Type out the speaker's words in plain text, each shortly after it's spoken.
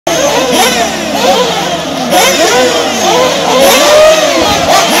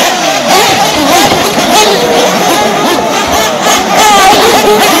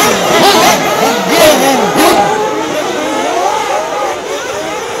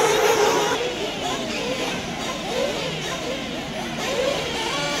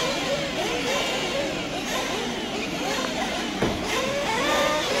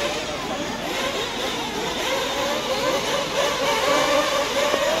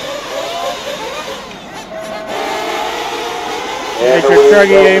Mr.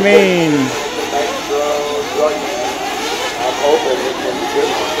 Truggy, Amain.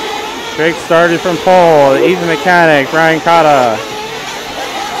 Drake started from pole. Ethan Mackanick, Bryan Kata.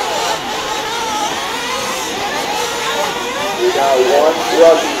 We got one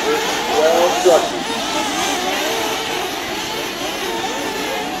Truggy. 12 Truggy.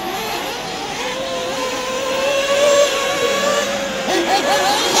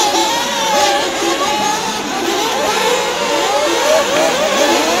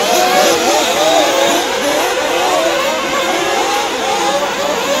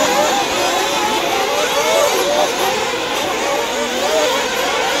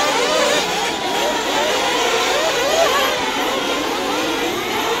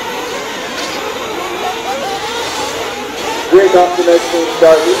 Drake off the next team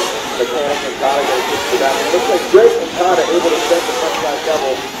started. Mackanick and Kata going to kick for that. It looks like Drake and Kata able to send the front side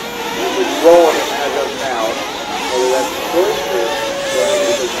double. He's rolling it as of now. Whether that's the choice or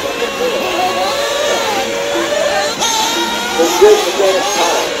whether it's something else. So Drake, Mackanick,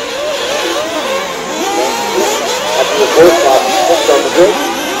 Kata. After the fourth spot, six on the Drake.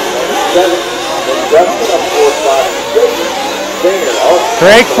 Seven. Then Justin up fourth spot.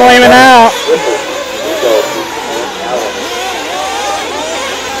 Drake flaming out.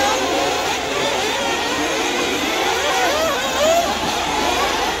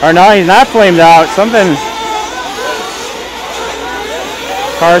 Or no, he's not flamed out. Something.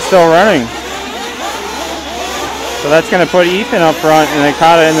 Car's still running. So that's going to put Ethan up front and then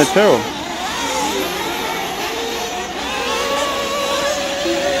Kata in the two.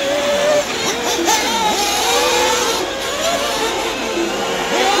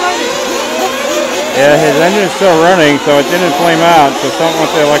 Yeah, his engine's still running, so it didn't flame out. So something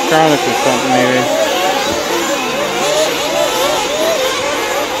with the electronics or something maybe.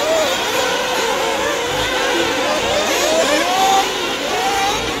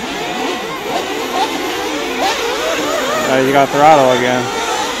 You got throttle again.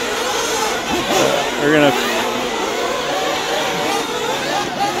 We're gonna.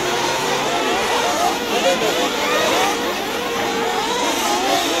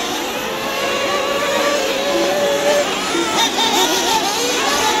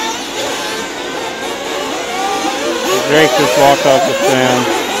 Drake just walked off the stand.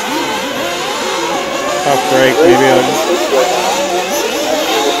 Tough break, maybe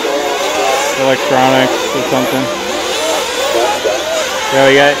electronics or something. Yeah,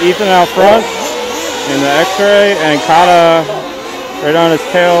 we got Ethan out front in the X-ray and Kata right on his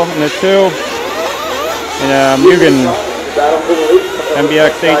tail in the two. And Mugen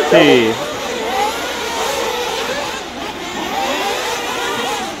MBX 8T.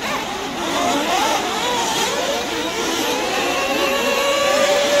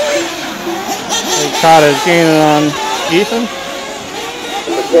 Kata is gaining on Ethan.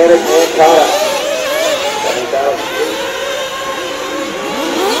 Mackanick and Kata.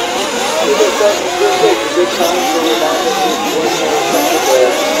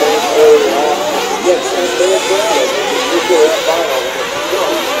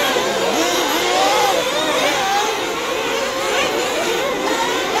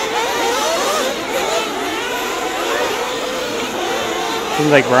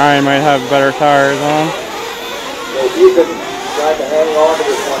 Seems like Bryan might have better tires on. So Ethan trying to hang on to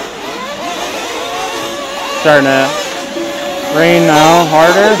this one. Starting to rain now,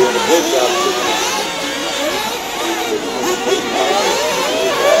 harder.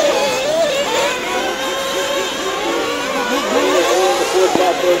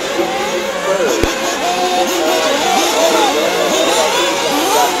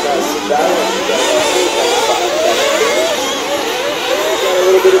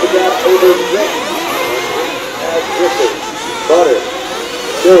 Butter,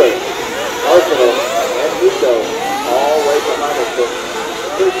 Chili, Arsenal, and Nico all right behind us. So the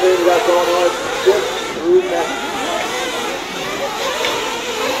first thing we got going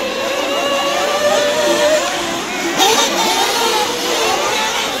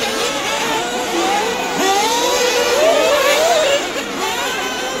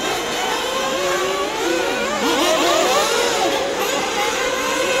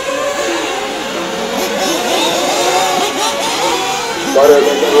Butter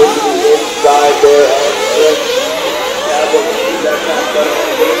then goes to the inside there and Chris. Cowboy can use that time. Butter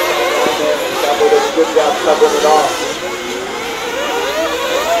on the inside line there. And Cowboy does a good job covering it off.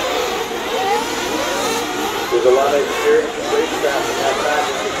 There's a lot of experience in racetrack in that track.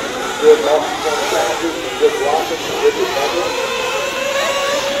 Good multi-point passes, some good blocking, some good defending.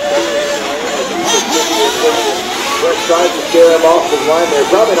 Brett tries to scare him off the line there.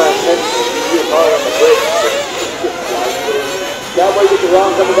 Probably not intentionally. He's getting hard on the brakes. Cowboy gets it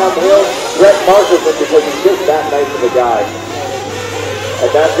wrong coming down the hill. Brett marshals him because he's just that nice of a guy. And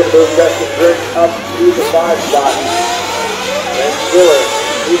that's going to move Justin Brick up to the 5 spot. And Spiller,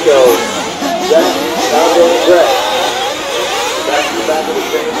 he goes. Cowboy and Brett. Back to the back of the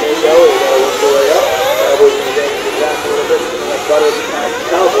train, they go. They got to work their way up. Cowboys going to get the Jack a little bit. That Butter behind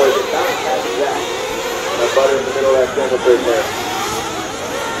Cowboys, but not past Jack. That Butter in the middle of that single third there.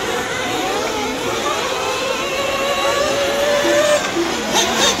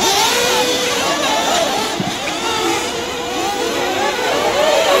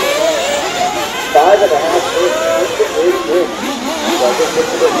 Five and a half minutes to 8 wins. So I think this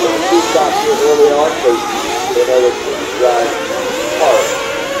is going to be 2 stops here early on because they know the team drive hard.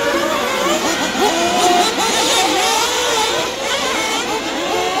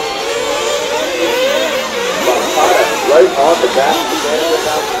 Kata right on the back of the manager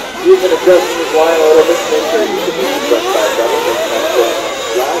now. He's going to adjust his line a little bit to make sure he can be the front side double.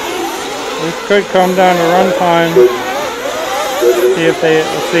 This could come down to run time. Let's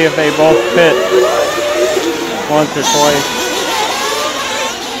see if they both fit once or twice.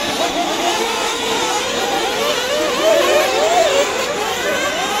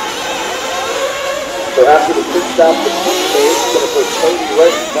 So after the 6 stop, the team made, he's going to put Cody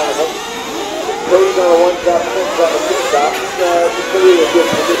right in front of him. Cody's on a 1 stop, Tim's on a 2 stop. It's really a good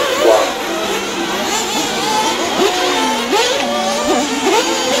position block.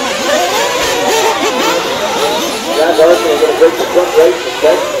 Jack Arson is going to break the front right and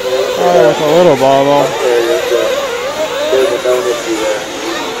check. Oh, that's a little ball though. There's a known issue there.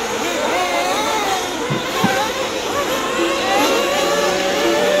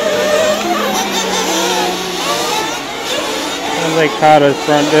 Sounds like Kata's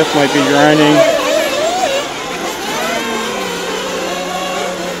front diff might be grinding.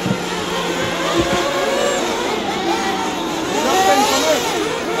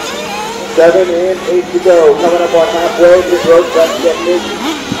 Seven and 8 to go. Coming up on halfway. Pit road trying to get this.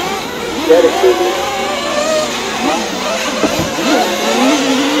 Get it, baby.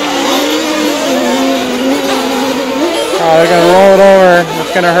 Oh, they're going to roll it over.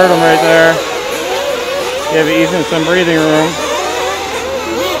 It's going to hurt them right there. Give Ethan some breathing room.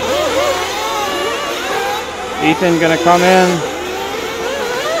 Ethan going to come in.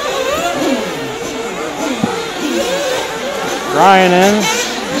 Bryan in.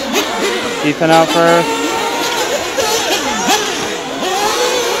 Ethan out first.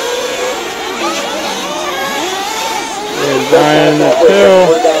 There's Bryan in the 2.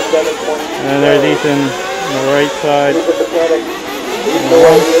 And then there's Ethan on the right side. Looks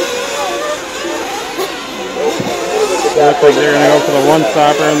like they're going to go for the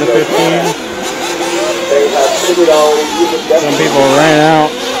 1-stopper in the 15. Some people ran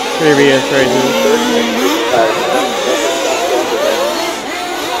out previous races.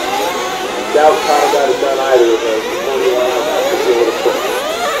 Doubt Kata got it done either of those.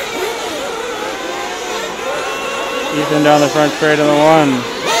 Ethan down the front straight in the 1.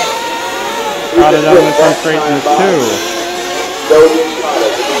 Kata down the front straight in the 2. Cody and Kata.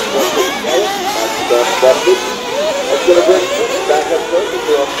 That's going to bring back up closer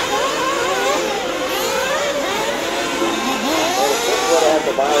to him. We're going to have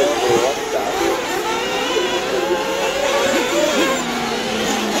the mileage for 1 stop here.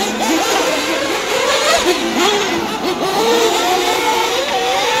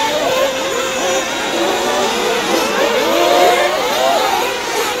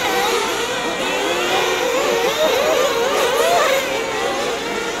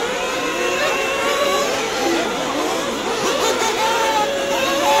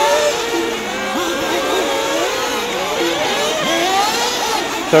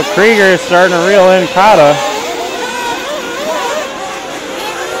 So Krieger is starting to reel in Kata.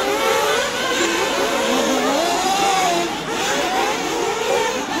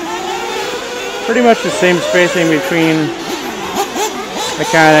 Pretty much the same spacing between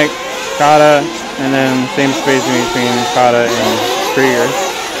Mackanick, Kata, and then same spacing between Kata and Krieger.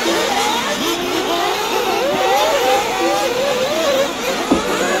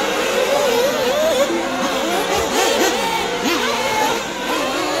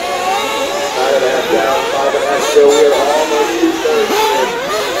 So we're almost 2/3 here.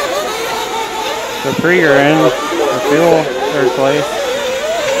 So Krieger in for fuel, third place.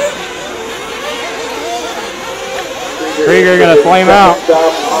 Krieger gonna flame out.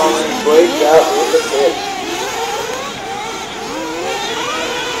 Stop on breaks out with the hit.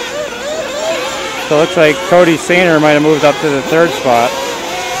 So it looks like Cody Sainer might have moved up to the third spot.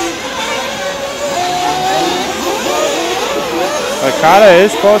 But Kata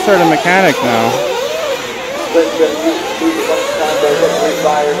is closer to Mackanick now.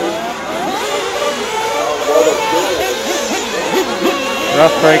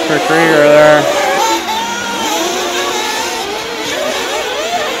 Rough break for Krieger there.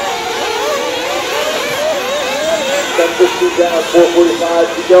 Down, 4:45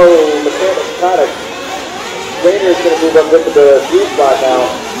 to go. Mackanick, Kata. Rainer's going to move up into the 3 spot now.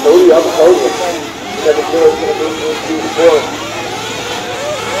 Cody on the podium. Kevin Miller's going to move into the 4th.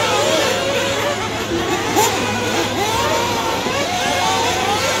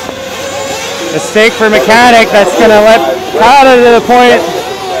 Mistake for Mackanick. That's going to let Kata to the point.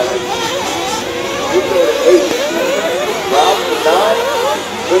 Rob to 9.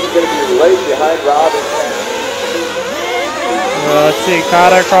 This is going to be right behind Rob and 10. Let's see,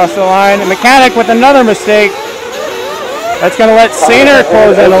 Kata across the line. And Mackanick with another mistake. That's going to let Sainer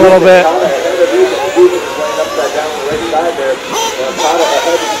close in a little bit.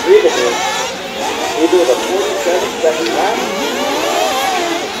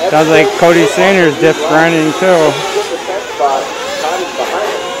 Sounds like Cody Sainer's diff grinding too.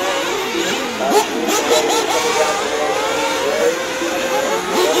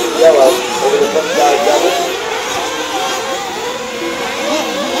 Yellow over the front side double.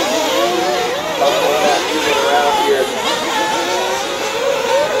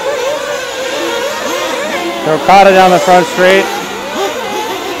 So Kata down the front straight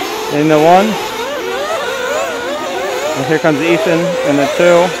in the 1. And here comes Ethan in the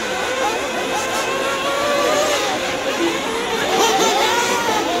 2.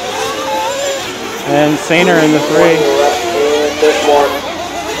 And Sainer in the 3. This one,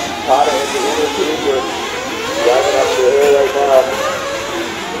 Kata in the inner super, driving up the hill right now.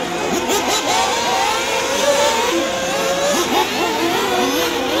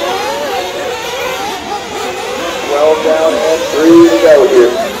 Down and 3 to go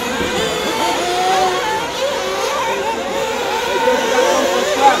here.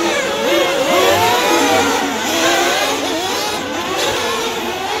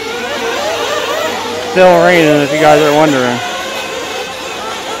 Still raining, if you guys are wondering.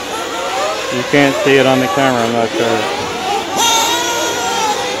 You can't see it on the camera, I'm not sure.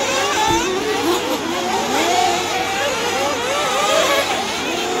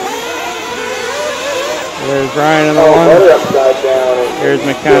 There's Bryan in the 1. Here's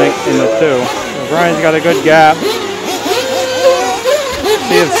Mackanick in the 2. So Bryan's got a good gap.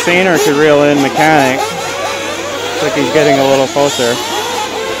 See if Sainer could reel in Mackanick. Looks like he's getting a little closer.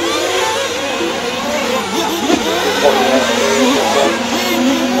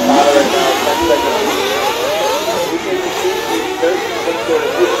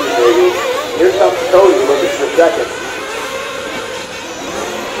 Here comes Cody looking for second.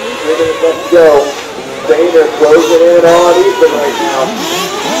 Let's go. Sainer closing in on Ethan right now.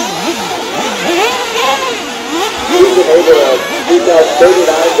 Ethan able to beat that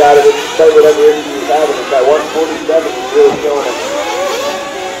 39s out of it despite whatever issue he's having. It's that 147 is really showing him.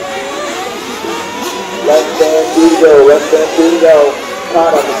 Left stand, 2 to go. Left stand, 2 to go.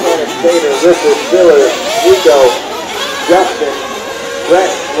 Kata, Mackanick, Sainer, Ritter, Miller, Nico, Justin, Brent,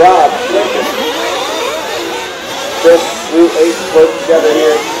 Rob, Lincoln. 5th through 8th close together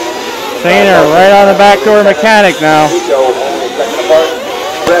here. Sainer right on the back door, Mackanick now. Nico only a second apart.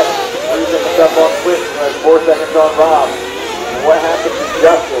 Brett, 3 seconds up on Quinn, 4 seconds on Rob. And what happened to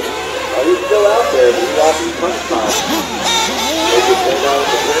Justin? Well, he's still out there, but he's off his punch time. Maybe they're down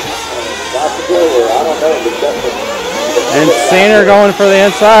the Brent. Got to go, or I don't know, but Justin. And Sainer going for the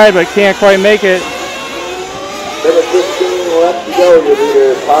inside, but can't quite make it. Minute 15 left to go. Your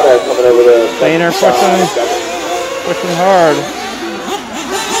leader, Kata, coming over the Sainer pushing hard.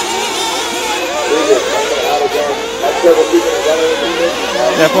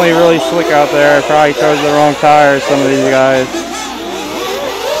 Definitely really slick out there. Probably chose the wrong tires, some of these guys.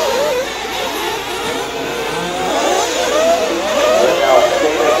 Right now,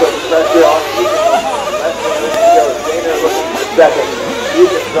 Sainer putting pressure on Ethan. Sainer looking for second.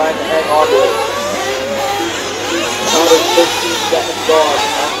 Ethan trying to hang on to it. Another 15 seconds gone.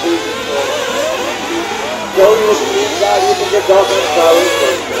 Cody looking to the inside. Ethan gets off the inside. He's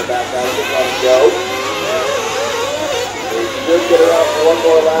going to back out and let him go. Should get around for one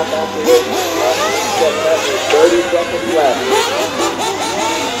more lap after this. check that. There's 30 seconds left.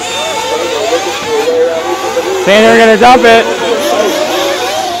 Sainer gonna dump it.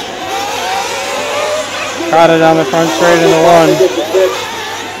 Kata down the front straight in the one. He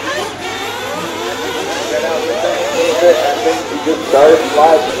just started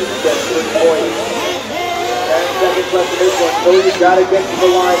sliding. He's got 3 points. 10 seconds left in this one. So you gotta get to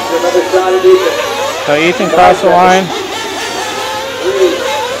the line for another shot at Ethan. So Ethan crossed the line. 3,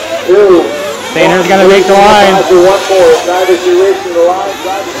 2. Sainer's gonna make the line. One more. It's either she racing the line.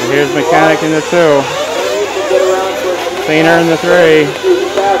 And here's Mackanick in the 2. Sainer in the 3.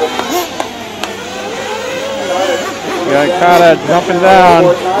 You got Kata jumping down.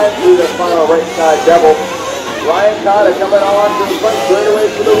 Bryan Kata coming on to the front straightaway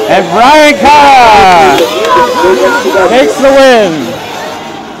for the win. And Bryan Kata takes the win.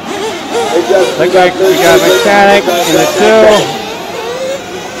 Look like we got Mackanick in the 2.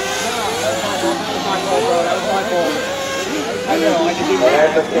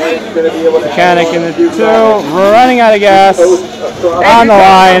 Mackanick in the 2. We're running out of gas. On the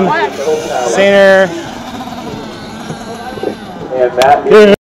line. Sainer. And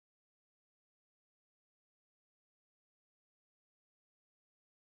Matt.